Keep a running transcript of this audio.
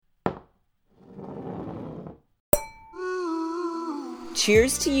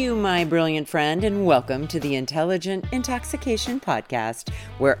Cheers to you, my brilliant friend, and welcome to the Intelligent Intoxication Podcast,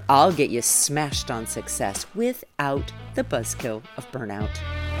 where I'll get you smashed on success without the buzzkill of burnout.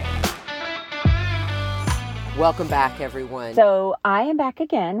 Welcome back, everyone. So I am back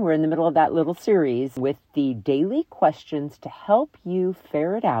again. We're in the middle of that little series with the daily questions to help you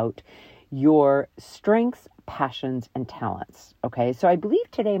ferret out your strengths, passions, and talents. Okay, so I believe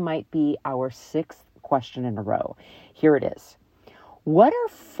today might be our 6th question in a row. Here it is. What are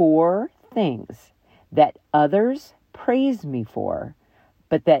 4 things that others praise me for,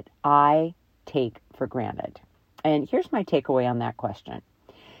 but that I take for granted? And here's my takeaway on that question,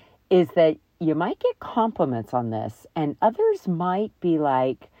 is that you might get compliments on this, and others might be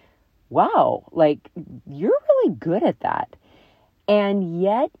like, wow, like, you're really good at that. And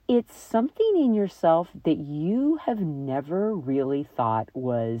yet it's something in yourself that you have never really thought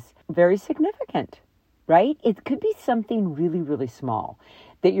was very significant. Right? It could be something really, really small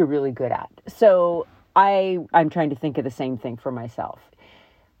that you're really good at. So I'm trying to think of the same thing for myself.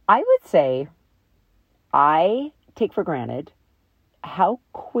 I would say I take for granted how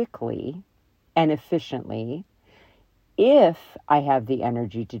quickly and efficiently, if I have the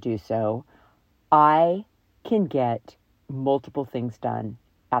energy to do so, I can get multiple things done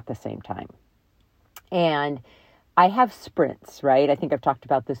at the same time. And I have sprints, right? I think I've talked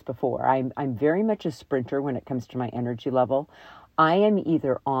about this before. I'm very much a sprinter when it comes to my energy level. I am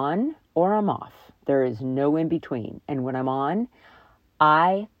either on or I'm off. There is no in between. And when I'm on,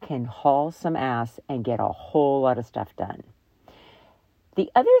 I can haul some ass and get a whole lot of stuff done. The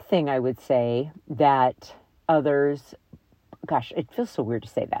other thing I would say that others, gosh, it feels so weird to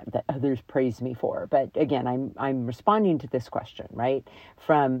say that others praise me for. But again, I'm responding to this question, right?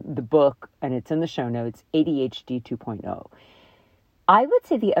 From the book, and it's in the show notes, ADHD 2.0. I would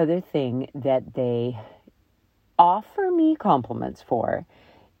say the other thing that they offer me compliments for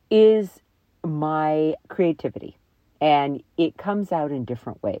is my creativity. And it comes out in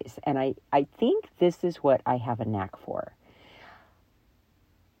different ways. And I think this is what I have a knack for.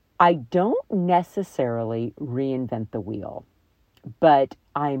 I don't necessarily reinvent the wheel, but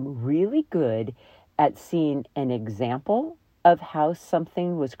I'm really good at seeing an example of how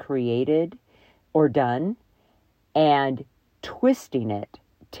something was created or done and twisting it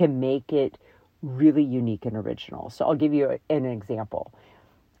to make it really unique and original. So I'll give you an example.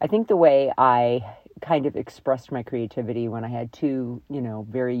 I think the way I kind of expressed my creativity when I had 2,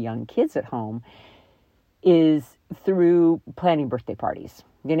 very young kids at home is through planning birthday parties.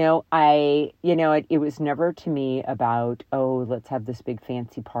 It was never to me about, oh, let's have this big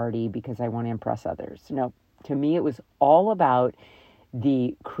fancy party because I want to impress others. No, to me, it was all about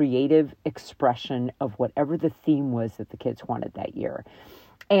the creative expression of whatever the theme was that the kids wanted that year.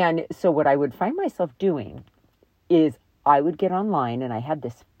 And so what I would find myself doing is I would get online, and I had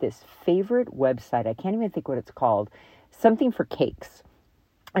this favorite website. I can't even think what it's called, something for cakes.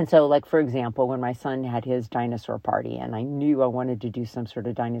 And so, like, for example, when my son had his dinosaur party and I knew I wanted to do some sort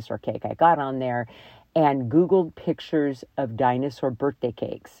of dinosaur cake, I got on there and Googled pictures of dinosaur birthday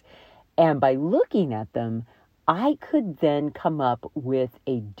cakes. And by looking at them, I could then come up with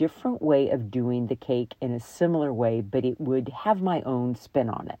a different way of doing the cake in a similar way, but it would have my own spin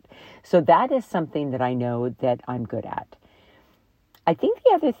on it. So that is something that I know that I'm good at. I think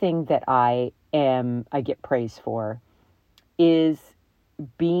the other thing that I get praise for is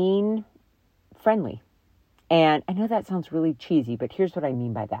being friendly. And I know that sounds really cheesy, but here's what I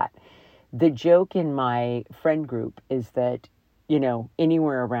mean by that. The joke in my friend group is that,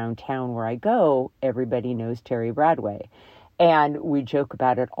 anywhere around town where I go, everybody knows Terry Bradway. And we joke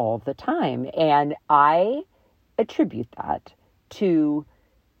about it all the time. And I attribute that to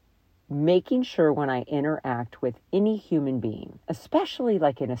making sure when I interact with any human being, especially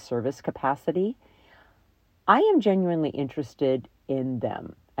like in a service capacity, I am genuinely interested in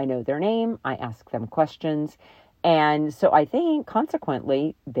them. I know their name. I ask them questions. And so I think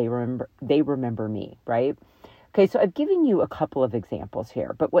consequently, they remember me, right? Okay, so I've given you a couple of examples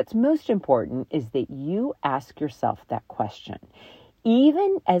here, but what's most important is that you ask yourself that question,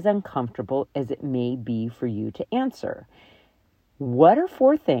 even as uncomfortable as it may be for you to answer. What are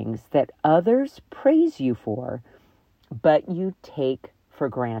 4 things that others praise you for, but you take for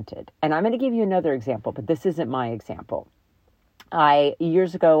granted? And I'm going to give you another example, but this isn't my example.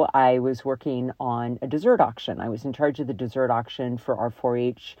 Years ago, I was working on a dessert auction. I was in charge of the dessert auction for our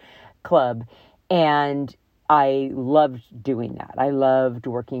 4-H club, and I loved doing that. I loved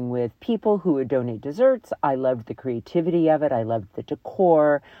working with people who would donate desserts. I loved the creativity of it. I loved the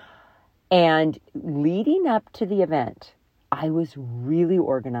decor. And leading up to the event, I was really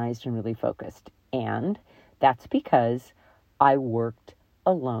organized and really focused. And that's because I worked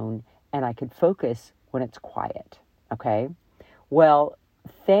alone and I could focus when it's quiet. Okay. Well,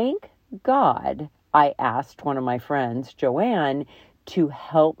 thank God I asked one of my friends, Joanne, to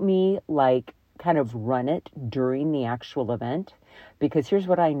help me kind of run it during the actual event, because here's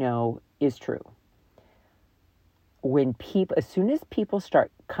what I know is true. As soon as people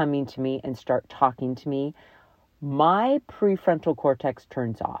start coming to me and start talking to me, my prefrontal cortex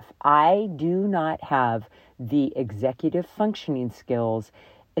turns off. I do not have the executive functioning skills,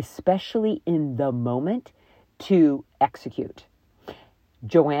 especially in the moment, to execute.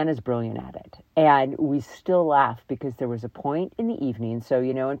 Joanne is brilliant at it. And we still laugh because there was a point in the evening. So,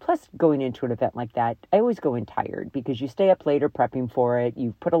 and plus going into an event like that, I always go in tired because you stay up later prepping for it.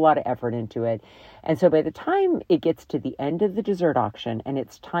 You've put a lot of effort into it. And so by the time it gets to the end of the dessert auction and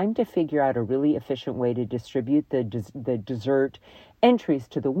it's time to figure out a really efficient way to distribute the dessert entries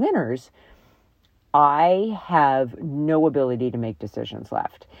to the winners, I have no ability to make decisions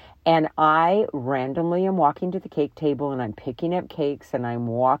left. And I randomly am walking to the cake table and I'm picking up cakes and I'm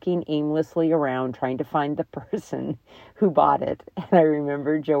walking aimlessly around trying to find the person who bought it. And I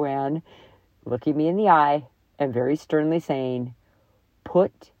remember Joanne looking me in the eye and very sternly saying,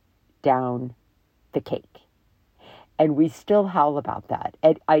 "Put down the cake." And we still howl about that.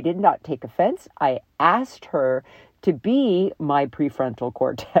 And I did not take offense. I asked her to be my prefrontal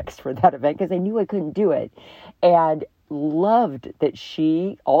cortex for that event because I knew I couldn't do it. And loved that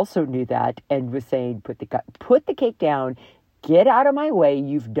she also knew that and was saying, put the cake down, get out of my way,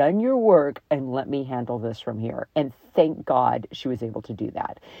 you've done your work, and let me handle this from here. And thank God she was able to do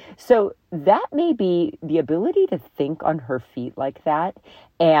that. So that may be the ability to think on her feet like that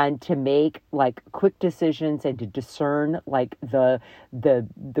and to make quick decisions and to discern the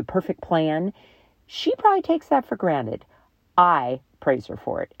perfect plan. She probably takes that for granted. I praise her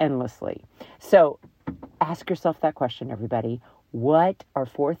for it endlessly. So ask yourself that question, everybody. What are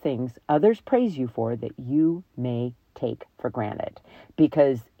 4 things others praise you for that you may take for granted?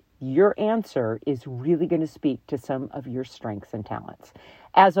 Because your answer is really going to speak to some of your strengths and talents.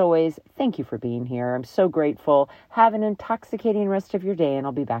 As always, thank you for being here. I'm so grateful. Have an intoxicating rest of your day, and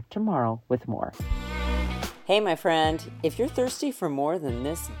I'll be back tomorrow with more. Hey, my friend, if you're thirsty for more than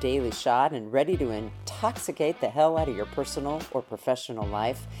this daily shot and ready to intoxicate the hell out of your personal or professional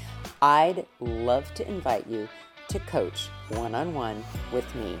life, I'd love to invite you to coach one-on-one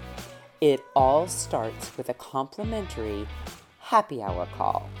with me. It all starts with a complimentary happy hour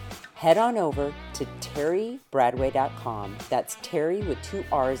call. Head on over to terrybradway.com. That's Terry with 2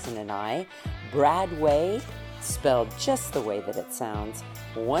 R's and an I. Bradway, spelled just the way that it sounds.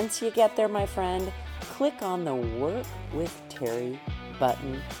 Once you get there, my friend, click on the Work with Terry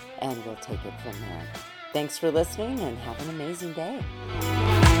button and we'll take it from there. Thanks for listening and have an amazing day.